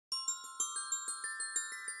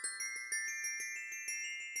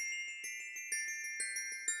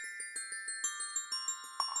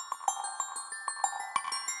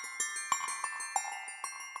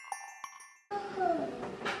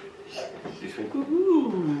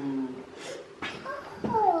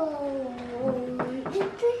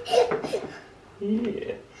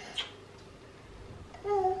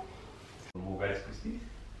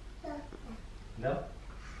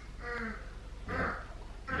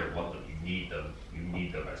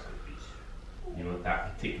Rice Krispies. You want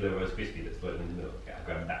that particular Rice Krispie that's floating in the middle? Okay, I'll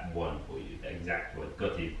grab that one for you, the exact one.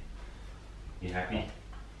 Got it. You happy?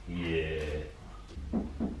 Yeah.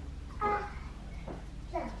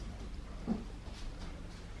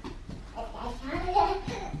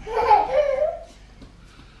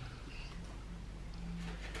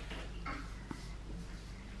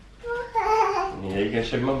 Yeah, you gonna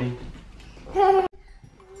show mummy?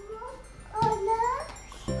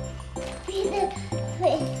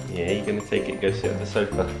 Yeah, you're gonna take it, go sit on the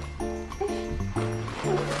sofa.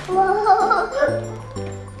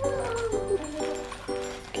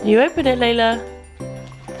 Can you open it, Layla?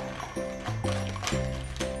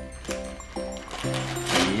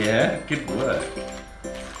 Yeah, good work.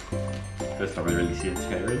 First time I really see a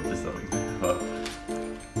tear into something.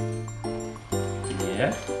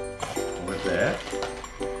 Yeah, over there.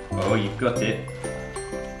 Oh, you've got it.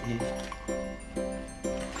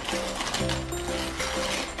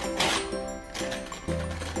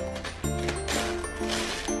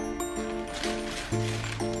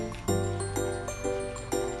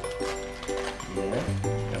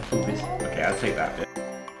 Okay, I'll take that bit.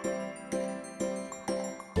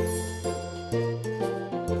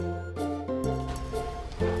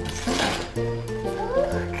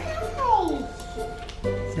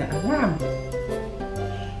 Is that a lamb?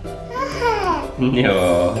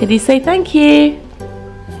 No. Can you say thank you?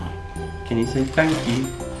 Can you say thank you?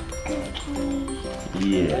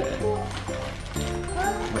 Yeah.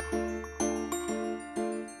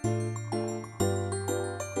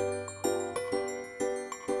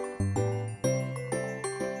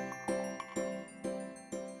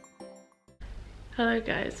 Hello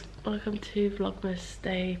guys, welcome to Vlogmas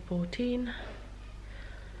day 14.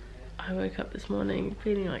 I woke up this morning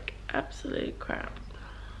feeling like absolute crap.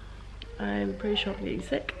 I'm pretty sure I'm getting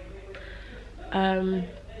sick.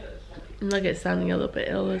 Nugget's sounding a little bit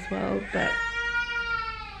ill as well, but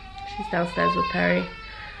she's downstairs with Perry.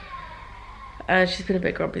 She's been a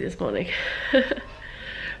bit grumpy this morning.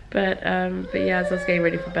 But yeah, as I was getting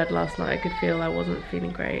ready for bed last night, I could feel I wasn't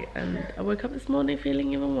feeling great, and I woke up this morning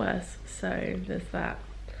feeling even worse, so there's that.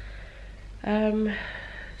 So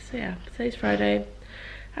yeah, today's Friday.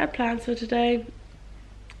 I had plans for today.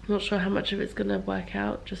 I'm not sure how much of it's going to work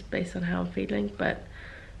out, just based on how I'm feeling, but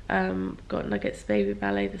got Nugget's baby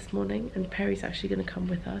ballet this morning, and Perry's actually going to come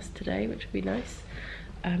with us today, which would be nice.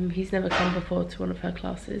 He's never come before to one of her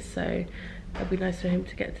classes, so it'll be nice for him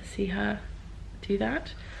to get to see her do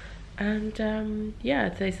that. And yeah,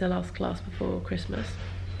 today's the last class before Christmas,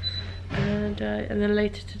 and then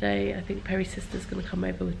later today I think Perry's sister's going to come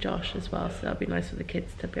over with Josh as well, so that'll be nice for the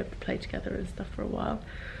kids to be able to play together and stuff for a while.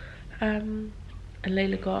 And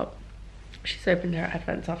Layla she's opened her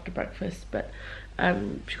advents after breakfast, but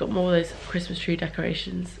she got more of those Christmas tree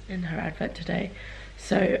decorations in her advent today,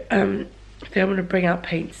 so I think I'm going to bring out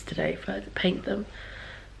paints today for her to paint them.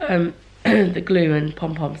 The glue and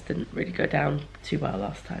pom-poms didn't really go down too well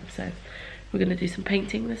last time, so we're going to do some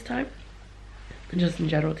painting this time, and just in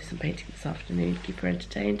general do some painting this afternoon, keep her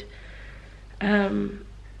entertained. And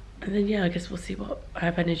then yeah, I guess we'll see what I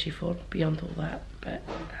have energy for beyond all that, but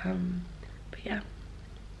yeah.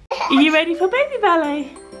 Are you ready for baby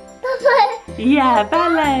ballet? Yeah,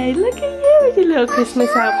 ballet. Look at you with your little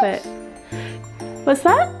Christmas outfit. What's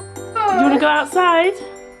that? Do you want to go outside?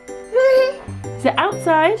 Is it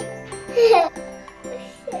outside?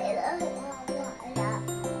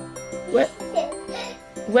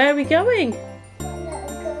 Where are we going?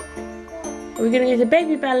 Are we going to go to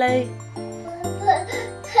baby ballet?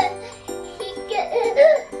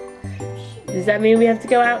 Does that mean we have to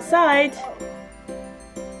go outside?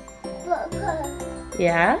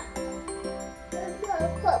 Yeah?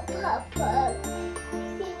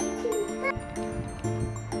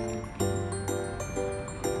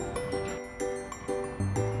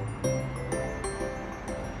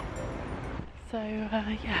 So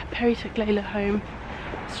yeah, Perry took Layla home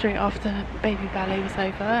straight after baby ballet was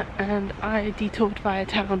over, and I detoured via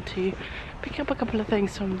town to pick up a couple of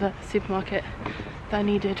things from the supermarket that I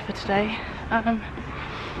needed for today.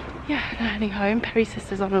 Yeah, heading home. Perry's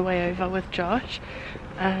sister's on her way over with Josh,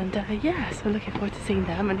 and yeah, so looking forward to seeing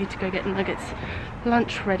them. I need to go get Nugget's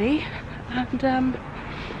lunch ready, and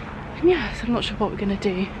yeah, so I'm not sure what we're gonna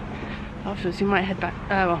do afterwards. We might head back.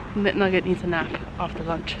 Well, Nugget needs a nap after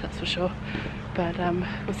lunch, that's for sure, but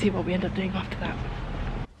we'll see what we end up doing after that.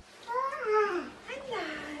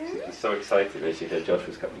 So excited when she heard Josh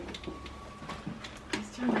was coming. I was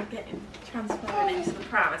trying to get him transferring into the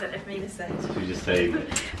pram. I don't know if Mina said. Should we just say?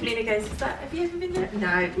 Mina goes, have you ever been there?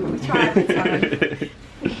 No, we try every time.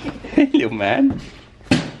 Little man.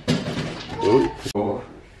 Oh.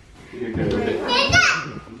 You're going a bit.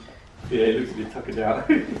 Yeah, it looks a bit tuckered out.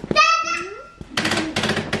 Do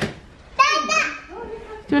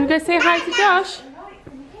you want to go say hi to Josh?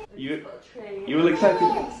 You all excited?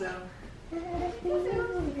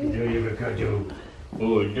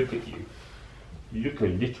 Oh, look at you. Look how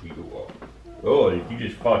little you are. Oh, you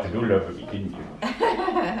just farted all over me, didn't you?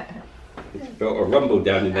 It's felt a rumble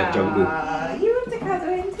down in that jungle. You want to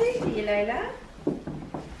cuddle in too, do you, Lola?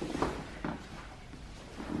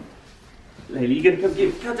 Layla, you gonna come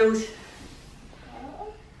give cuddles?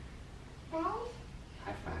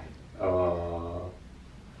 High five. Oh.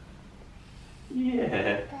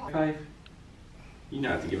 Yeah. High five. You know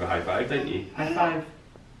how to give a high five, don't you? High five.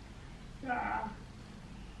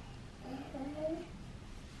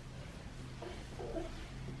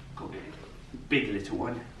 Got it. Big little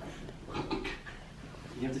one.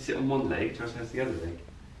 You have to sit on one leg, Josh has the other leg.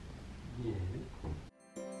 Yeah.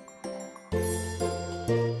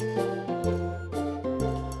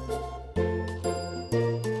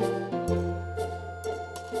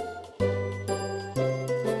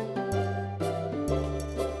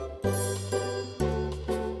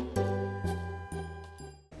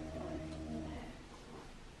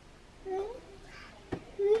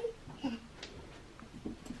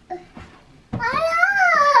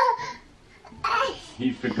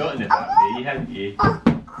 You've forgotten about me, haven't you?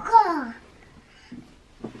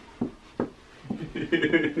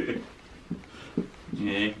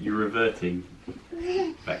 Yeah, you're reverting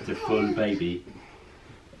back to full baby.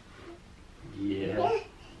 Yeah.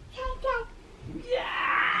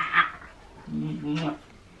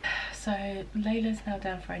 So Layla's now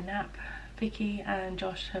down for a nap. Vicky and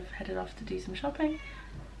Josh have headed off to do some shopping.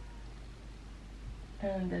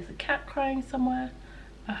 And there's a cat crying somewhere.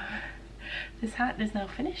 This hat is now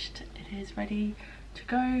finished. It is ready to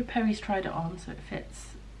go. Perry's tried it on so it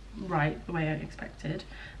fits right the way I expected.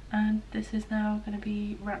 And this is now going to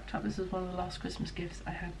be wrapped up. This was one of the last Christmas gifts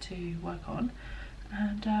I had to work on.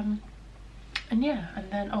 And yeah, and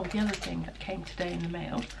then, oh, the other thing that came today in the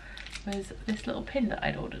mail was this little pin that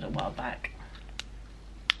I'd ordered a while back.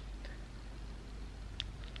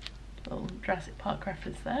 Little Jurassic Park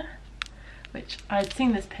reference there. Which I'd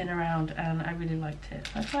seen this pin around and I really liked it.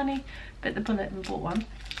 I finally bit the bullet and bought one.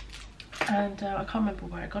 And I can't remember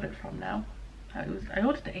where I got it from now. I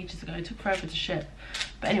ordered it ages ago, it took forever to ship.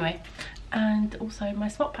 But anyway, and also my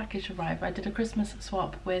swap package arrived. I did a Christmas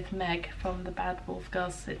swap with Meg from the Bad Wolf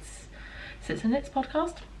Girls Sits and Knits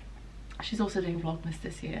podcast. She's also doing Vlogmas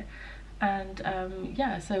this year. And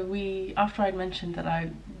yeah, so after I'd mentioned that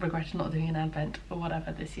I regretted not doing an advent or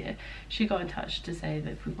whatever this year, she got in touch to say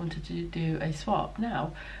that if we wanted to do a swap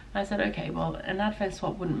now. And I said, okay, well, an advent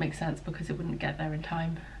swap wouldn't make sense because it wouldn't get there in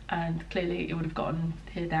time, and clearly it would have gotten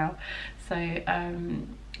here now. So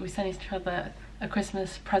we sent each other a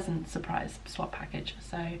Christmas present surprise swap package.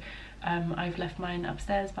 So I've left mine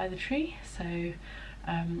upstairs by the tree. So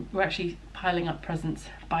we're actually piling up presents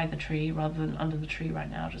by the tree rather than under the tree right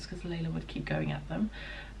now, just because Layla would keep going at them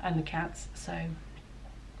and the cats. So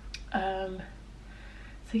so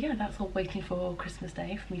yeah, that's all waiting for Christmas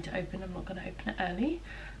Day for me to open. I'm not going to open it early,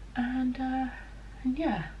 and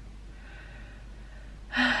yeah,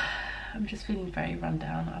 I'm just feeling very run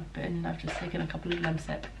down. I've just taken a couple of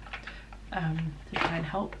Lemsip to try and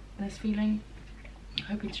help this feeling,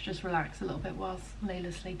 hoping to just relax a little bit whilst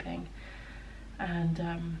Layla's sleeping.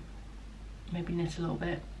 And maybe knit a little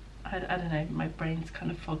bit. I don't know, my brain's kind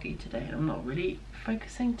of foggy today and I'm not really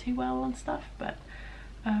focusing too well on stuff, but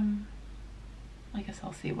I guess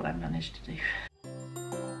I'll see what I manage to do.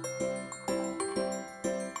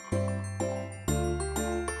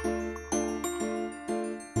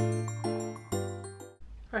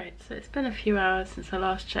 Right, so it's been a few hours since I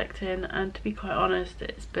last checked in, and to be quite honest,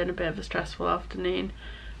 it's been a bit of a stressful afternoon.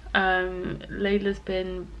 Layla's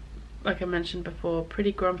been, like I mentioned before,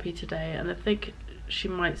 pretty grumpy today, and I think she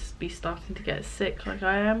might be starting to get sick like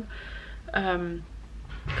I am,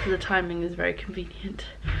 because the timing is very convenient.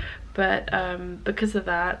 But because of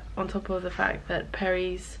that, on top of the fact that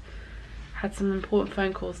Perry's had some important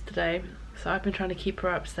phone calls today, so I've been trying to keep her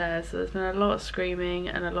upstairs, so there's been a lot of screaming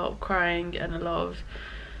and a lot of crying and a lot of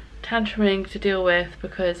tantruming to deal with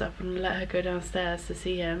because I wouldn't let her go downstairs to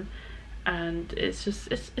see him. And it's just,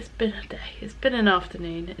 it's been a day, it's been an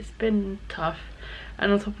afternoon, it's been tough,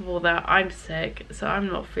 and on top of all that, I'm sick, so I'm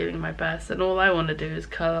not feeling my best, and all I want to do is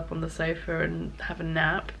curl up on the sofa and have a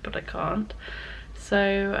nap, but I can't.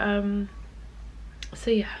 So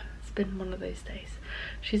so yeah, it's been one of those days.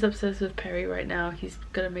 She's upstairs with Perry right now. He's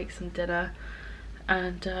gonna make some dinner,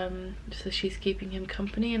 and so she's keeping him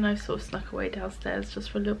company, and I've sort of snuck away downstairs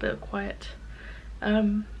just for a little bit of quiet.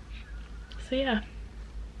 So yeah.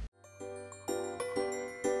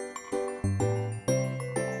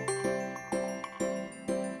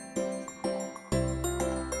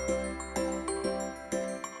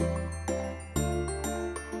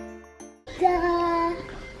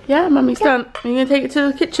 Yeah, Mummy's done. Are you going to take it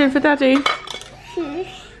to the kitchen for Daddy?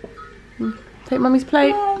 Take Mummy's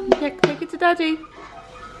plate. Take it to Daddy.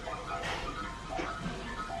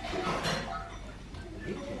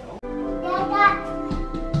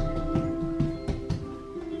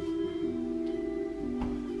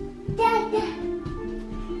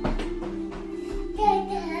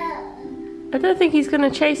 I don't think he's going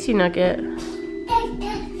to chase you, Nugget.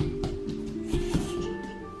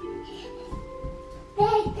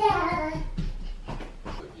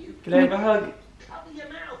 Can I have a hug?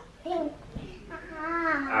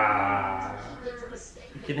 Ah.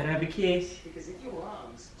 Can I have a kiss?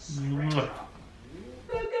 Mwah.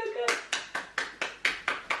 Go, go, go.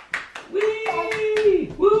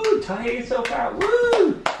 Whee! Woo! Tire yourself out.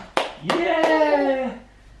 Woo! Yeah!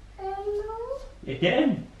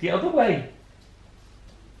 Again, the other way.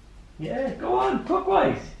 Yeah, go on,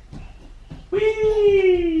 clockwise.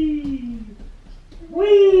 Whee!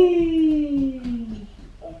 Whee!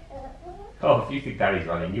 Oh, if you think Daddy's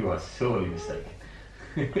running, you are sorely mistaken.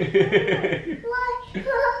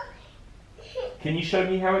 Can you show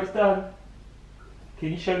me how it's done?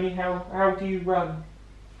 Can you show me how do you run?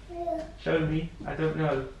 Show me, I don't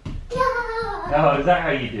know. Oh, is that how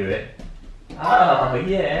you do it? Oh,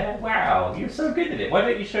 yeah, wow, you're so good at it. Why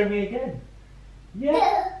don't you show me again?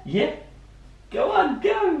 Yeah, yeah. Go on,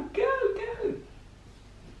 go, go, go.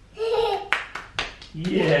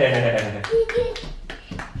 Yeah.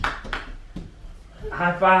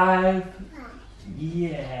 High five.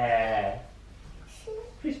 Yeah.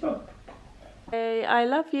 Fist bump. Hey, I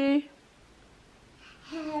love you.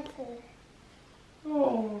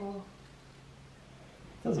 Oh.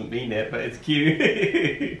 Doesn't mean it, but it's cute.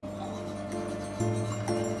 Yeah.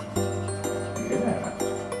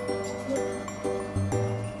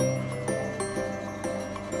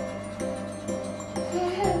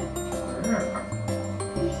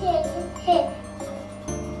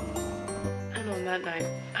 And on that note,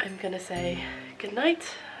 I'm gonna say good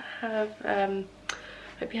night.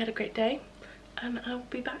 Hope you had a great day, and I'll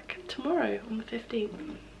be back tomorrow on the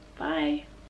 15th. Bye.